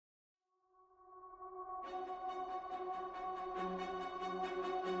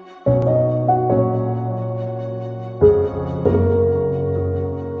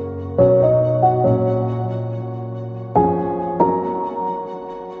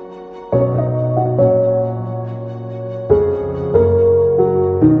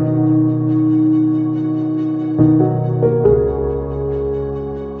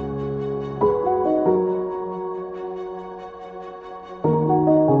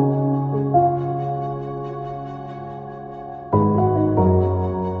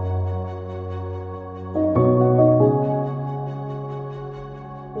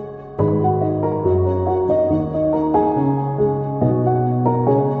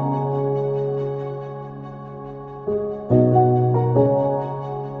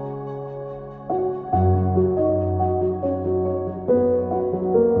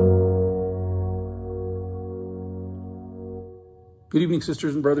evening,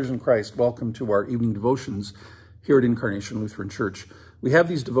 sisters and brothers in Christ. Welcome to our evening devotions here at Incarnation Lutheran Church. We have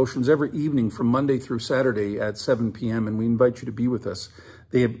these devotions every evening from Monday through Saturday at 7 p.m., and we invite you to be with us.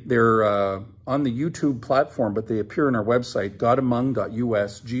 They're on the YouTube platform, but they appear on our website,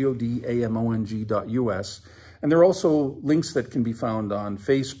 godamong.us, godamong.us. And there are also links that can be found on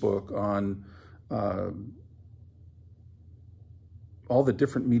Facebook, on all the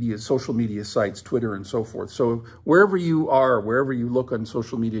different social media sites, Twitter and so forth. So wherever you are, wherever you look on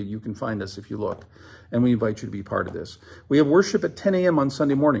social media, you can find us if you look. And we invite you to be part of this. We have worship at 10 a.m. on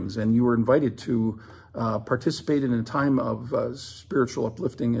Sunday mornings, and you are invited to participate in a time of spiritual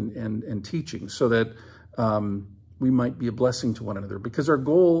uplifting and teaching so that we might be a blessing to one another. Because our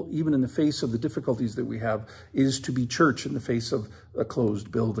goal, even in the face of the difficulties that we have, is to be church in the face of a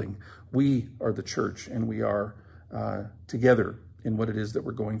closed building. We are the church, and we are together in what it is that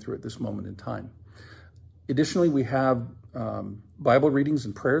we're going through at this moment in time. Additionally, we have Bible readings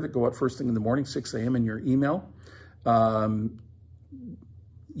and prayer that go out first thing in the morning, 6 a.m. in your email.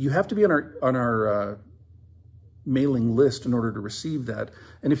 You have to be on our mailing list in order to receive that.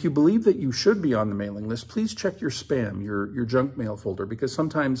 And if you believe that you should be on the mailing list, please check your spam, your junk mail folder, because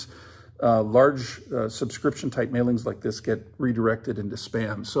sometimes large subscription type mailings like this get redirected into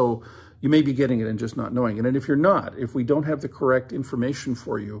spam. So you may be getting it and just not knowing it. And if you're not, if we don't have the correct information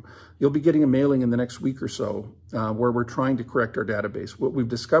for you, you'll be getting a mailing in the next week or so where we're trying to correct our database. What we've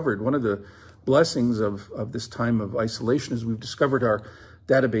discovered, one of the blessings of this time of isolation, is we've discovered our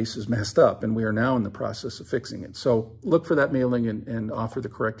database is messed up, and we are now in the process of fixing it. So look for that mailing and offer the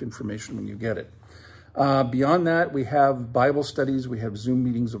correct information when you get it. Beyond that, we have Bible studies, we have Zoom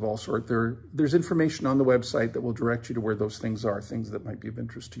meetings of all sorts. There's information on the website that will direct you to where those things are, things that might be of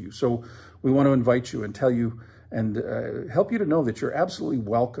interest to you. So we want to invite you and tell you and help you to know that you're absolutely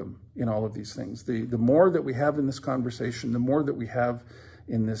welcome in all of these things. The more that we have in this conversation, the more that we have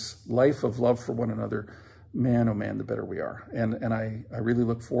in this life of love for one another, man, oh man, the better we are. And I really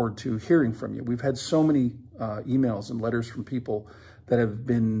look forward to hearing from you. We've had so many emails and letters from people that have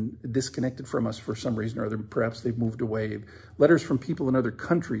been disconnected from us for some reason or other. Perhaps they've moved away. Letters from people in other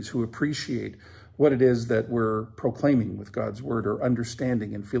countries who appreciate what it is that we're proclaiming with God's word, or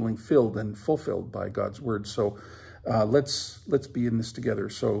understanding and feeling filled and fulfilled by God's word. So let's be in this together.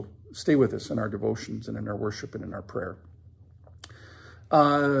 So stay with us in our devotions and in our worship and in our prayer.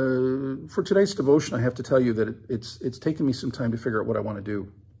 For today's devotion, I have to tell you that it's taken me some time to figure out what I want to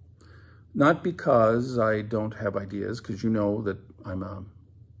do. Not because I don't have ideas, because you know that I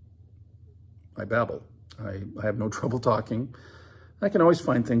babble. I have no trouble talking. I can always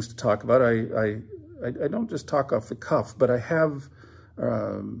find things to talk about. I don't just talk off the cuff, but I have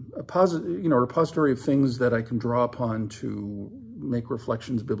a repository of things that I can draw upon to make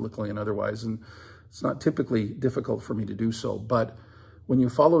reflections biblically and otherwise. And it's not typically difficult for me to do so. But when you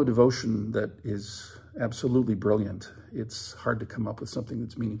follow a devotion that is absolutely brilliant, it's hard to come up with something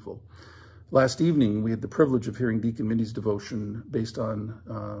that's meaningful. Last evening, we had the privilege of hearing Deacon Mindy's devotion based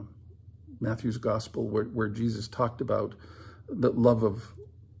on Matthew's Gospel, where Jesus talked about the love of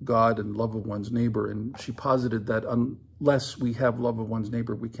God and love of one's neighbor. And she posited that unless we have love of one's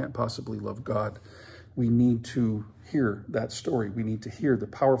neighbor, we can't possibly love God. We need to hear that story. We need to hear the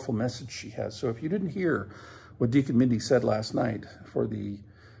powerful message she has. So if you didn't hear what Deacon Mindy said last night for the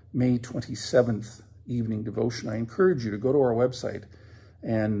May 27th evening devotion, I encourage you to go to our website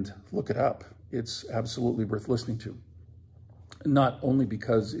and look it up. It's absolutely worth listening to. Not only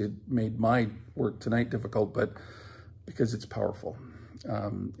because it made my work tonight difficult, but because it's powerful.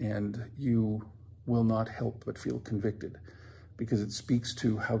 And you will not help but feel convicted, because it speaks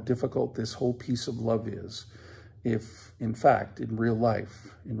to how difficult this whole piece of love is if, in fact, in real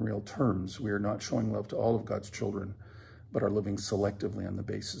life, in real terms, we are not showing love to all of God's children, but are living selectively on the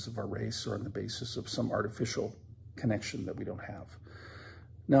basis of our race or on the basis of some artificial connection that we don't have.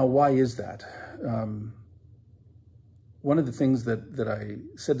 Now, why is that? One of the things that I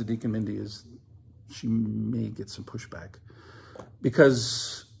said to Deacon Mindy is she may get some pushback,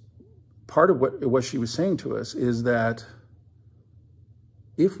 because part of what she was saying to us is that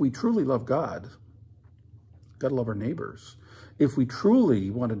if we truly love God, got to love our neighbors. If we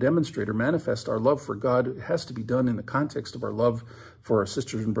truly want to demonstrate or manifest our love for God, it has to be done in the context of our love for our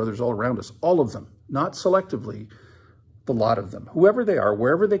sisters and brothers all around us, all of them, not selectively, the lot of them, whoever they are,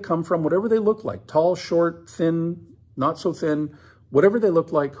 wherever they come from, whatever they look like, tall, short, thin, not so thin, whatever they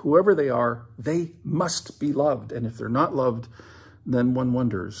look like, whoever they are, they must be loved. And if they're not loved, then one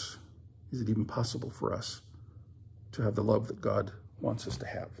wonders, is it even possible for us to have the love that God wants us to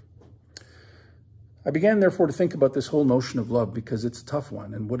have? I began, therefore, to think about this whole notion of love, because it's a tough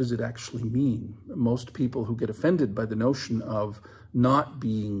one. And what does it actually mean? Most people who get offended by the notion of not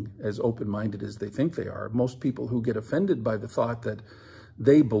being as open-minded as they think they are. Most people who get offended by the thought that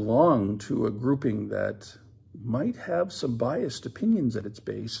they belong to a grouping that might have some biased opinions at its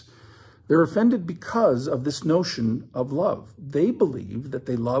base, they're offended because of this notion of love. They believe that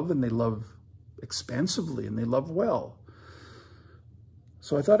they love, and they love expansively, and they love well.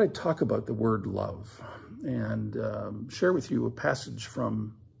 So I thought I'd talk about the word love and share with you a passage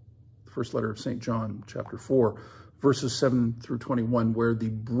from the first letter of St. John, chapter 4, verses 7 through 21, where the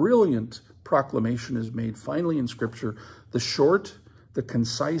brilliant proclamation is made finally in Scripture, the short, the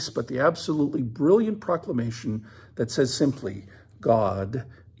concise, but the absolutely brilliant proclamation that says simply, God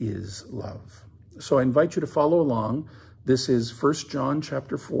is love. So I invite you to follow along. This is 1 John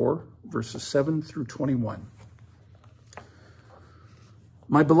chapter 4, verses 7 through 21.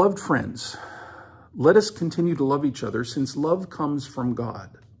 My beloved friends, let us continue to love each other, since love comes from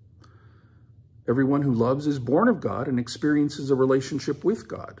God. Everyone who loves is born of God and experiences a relationship with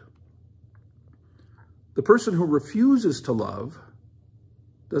God. The person who refuses to love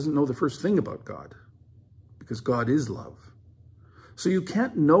doesn't know the first thing about God, because God is love. So you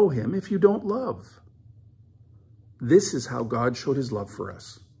can't know him if you don't love. This is how God showed his love for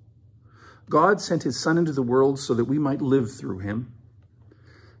us. God sent his Son into the world so that we might live through him.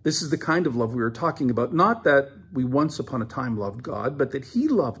 This is the kind of love we were talking about, not that we once upon a time loved God, but that he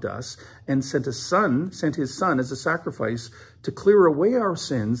loved us and sent his Son as a sacrifice to clear away our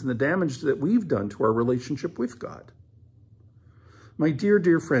sins and the damage that we've done to our relationship with God. My dear,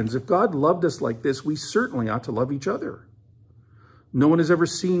 dear friends, if God loved us like this, we certainly ought to love each other. No one has ever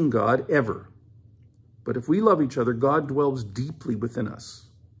seen God, ever. But if we love each other, God dwells deeply within us,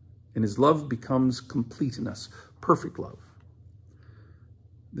 and his love becomes complete in us, perfect love.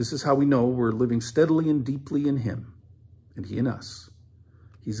 This is how we know we're living steadily and deeply in him, and he in us.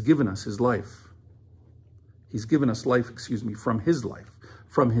 He's given us his life. He's given us life, from his life,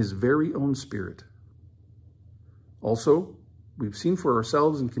 from his very own Spirit. Also, we've seen for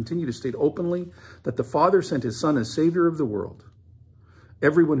ourselves and continue to state openly that the Father sent his Son as Savior of the world.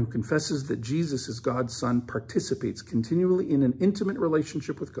 Everyone who confesses that Jesus is God's Son participates continually in an intimate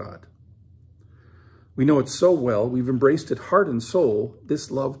relationship with God. We know it so well, we've embraced it heart and soul. This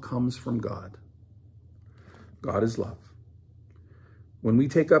love comes from God. God is love. When we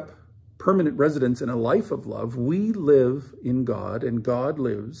take up permanent residence in a life of love, we live in God and God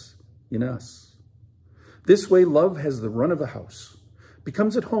lives in us. This way, love has the run of the house,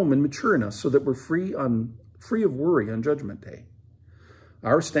 becomes at home and mature in us so that we're free of worry on Judgment Day.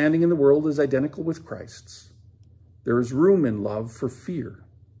 Our standing in the world is identical with Christ's. There is room in love for fear.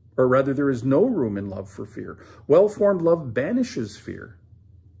 Or rather, there is no room in love for fear. Well-formed love banishes fear.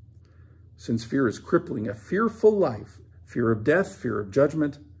 Since fear is crippling, a fearful life, fear of death, fear of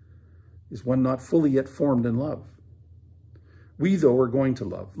judgment, is one not fully yet formed in love. We, though, are going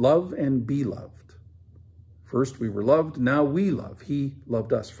to love and be loved. First we were loved, now we love. He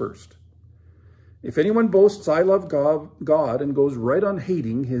loved us first. If anyone boasts, I love God, and goes right on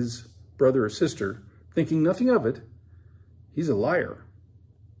hating his brother or sister, thinking nothing of it, he's a liar.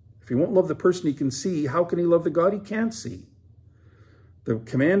 If he won't love the person he can see, how can he love the God he can't see? The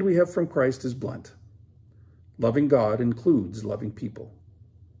command we have from Christ is blunt. Loving God includes loving people.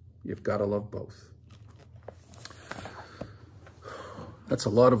 You've got to love both. That's a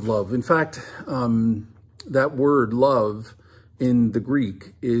lot of love. In fact, that word love in the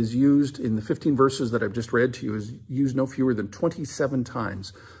Greek is used in the 15 verses that I've just read to you, is used no fewer than 27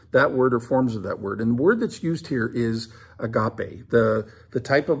 times. That word or forms of that word. And the word that's used here is agape, the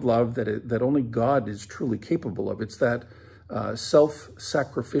type of love that only God is truly capable of. It's that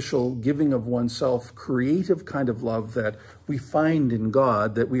self-sacrificial, giving of oneself, creative kind of love that we find in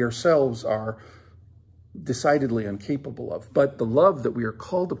God that we ourselves are decidedly incapable of. But the love that we are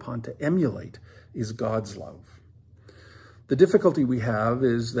called upon to emulate is God's love. The difficulty we have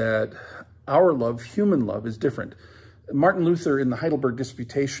is that our love, human love, is different. Martin Luther, in the Heidelberg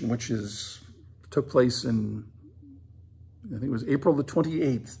Disputation, which took place in, I think it was April the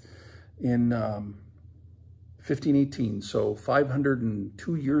 28th in 1518, so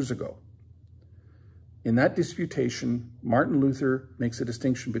 502 years ago. In that disputation, Martin Luther makes a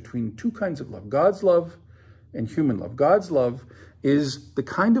distinction between two kinds of love, God's love and human love. God's love is the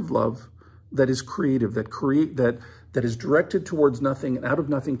kind of love that is creative, that is directed towards nothing, and out of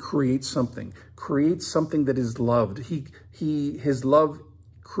nothing creates something that is loved. His love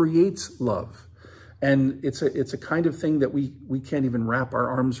creates love. And it's a kind of thing that we can't even wrap our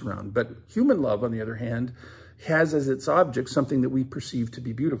arms around. But human love, on the other hand, has as its object something that we perceive to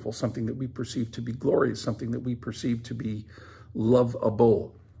be beautiful, something that we perceive to be glorious, something that we perceive to be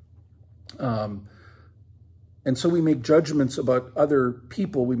lovable. And so we make judgments about other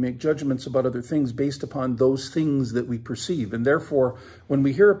people. We make judgments about other things based upon those things that we perceive. And therefore, when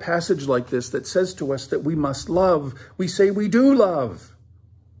we hear a passage like this that says to us that we must love, we say we do love.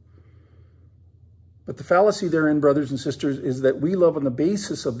 But the fallacy therein, brothers and sisters, is that we love on the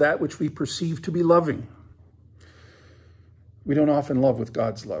basis of that which we perceive to be loving. We don't often love with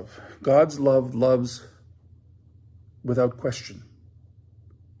God's love. God's love loves without question.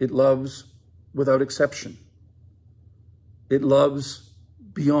 It loves without exception. It loves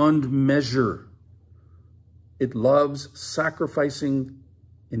beyond measure. It loves sacrificing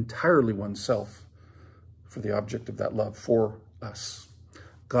entirely oneself for the object of that love, for us.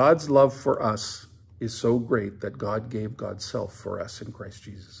 God's love for us is so great that God gave God's self for us in Christ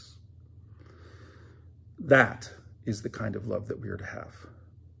Jesus. That is the kind of love that we are to have.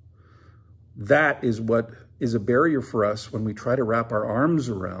 That is what is a barrier for us when we try to wrap our arms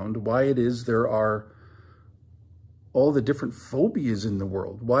around why it is there are all the different phobias in the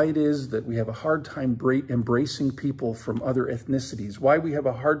world, why it is that we have a hard time embracing people from other ethnicities, why we have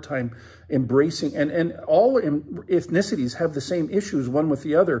a hard time embracing, and all ethnicities have the same issues one with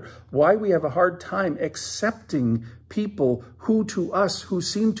the other, why we have a hard time accepting people who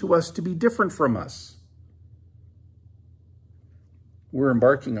seem to us to be different from us. We're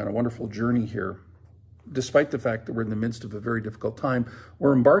embarking on a wonderful journey here. Despite the fact that we're in the midst of a very difficult time,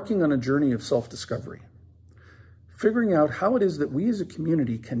 we're embarking on a journey of self-discovery. Figuring out how it is that we as a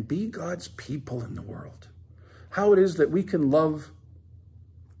community can be God's people in the world. How it is that we can love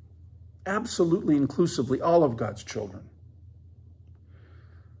absolutely inclusively all of God's children.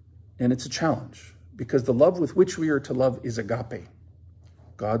 And it's a challenge because the love with which we are to love is agape,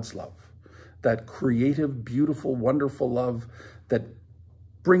 God's love. That creative, beautiful, wonderful love that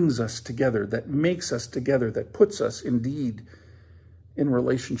brings us together, that makes us together, that puts us indeed in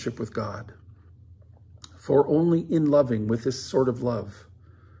relationship with God. For only in loving with this sort of love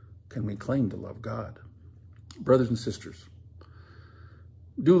can we claim to love God. Brothers and sisters,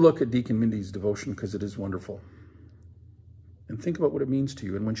 do look at Deacon Mindy's devotion because it is wonderful. And think about what it means to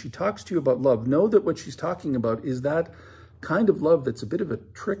you. And when she talks to you about love, know that what she's talking about is that kind of love that's a bit of a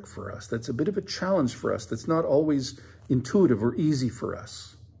trick for us, that's a bit of a challenge for us, that's not always intuitive or easy for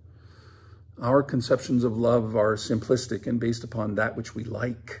us. Our conceptions of love are simplistic and based upon that which we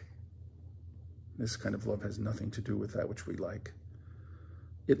like. This kind of love has nothing to do with that which we like.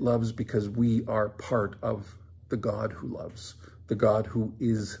 It loves because we are part of the God who loves, the God who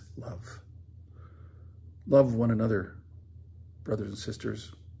is love. Love one another, brothers and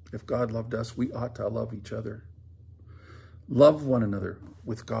sisters. If God loved us, we ought to love each other. Love one another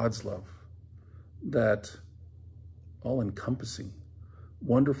with God's love, that all-encompassing,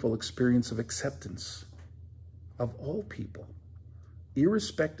 wonderful experience of acceptance of all people,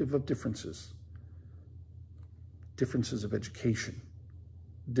 irrespective of differences of education,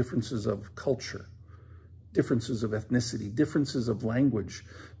 differences of culture, differences of ethnicity, differences of language,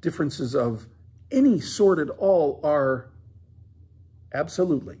 differences of any sort at all are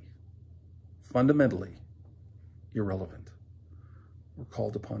absolutely, fundamentally irrelevant. We're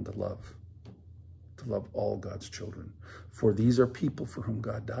called upon to love all God's children. For these are people for whom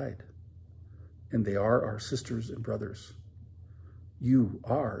God died, and they are our sisters and brothers. You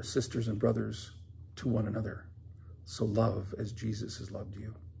are sisters and brothers to one another. So love as Jesus has loved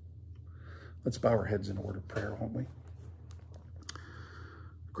you. Let's bow our heads in a word of prayer, won't we?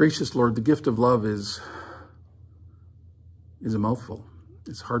 Gracious Lord, the gift of love is a mouthful.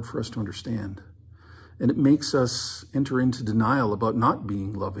 It's hard for us to understand. And it makes us enter into denial about not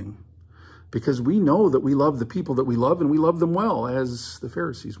being loving, because we know that we love the people that we love and we love them well, as the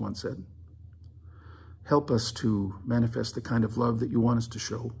Pharisees once said. Help us to manifest the kind of love that you want us to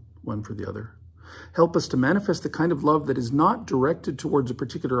show one for the other. Help us to manifest the kind of love that is not directed towards a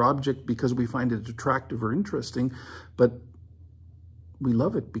particular object because we find it attractive or interesting, but we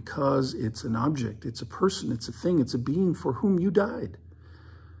love it because it's an object, it's a person, it's a thing, it's a being for whom you died,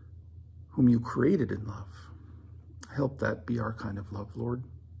 whom you created in love. Help that be our kind of love, Lord.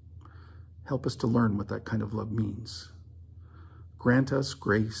 Help us to learn what that kind of love means. Grant us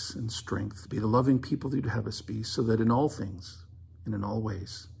grace and strength to be the loving people that you'd have us be, so that in all things and in all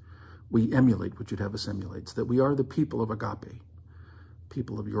ways, we emulate what you'd have us emulate, so that we are the people of agape,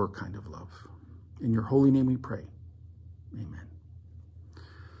 people of your kind of love. In your holy name we pray. Amen.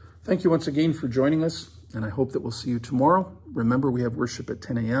 Thank you once again for joining us, and I hope that we'll see you tomorrow. Remember, we have worship at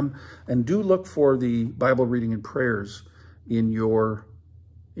 10 a.m., and do look for the Bible reading and prayers in your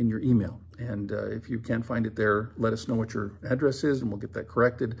email. And if you can't find it there, let us know what your address is, and we'll get that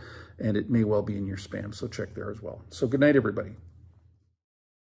corrected, and it may well be in your spam, so check there as well. So good night, everybody.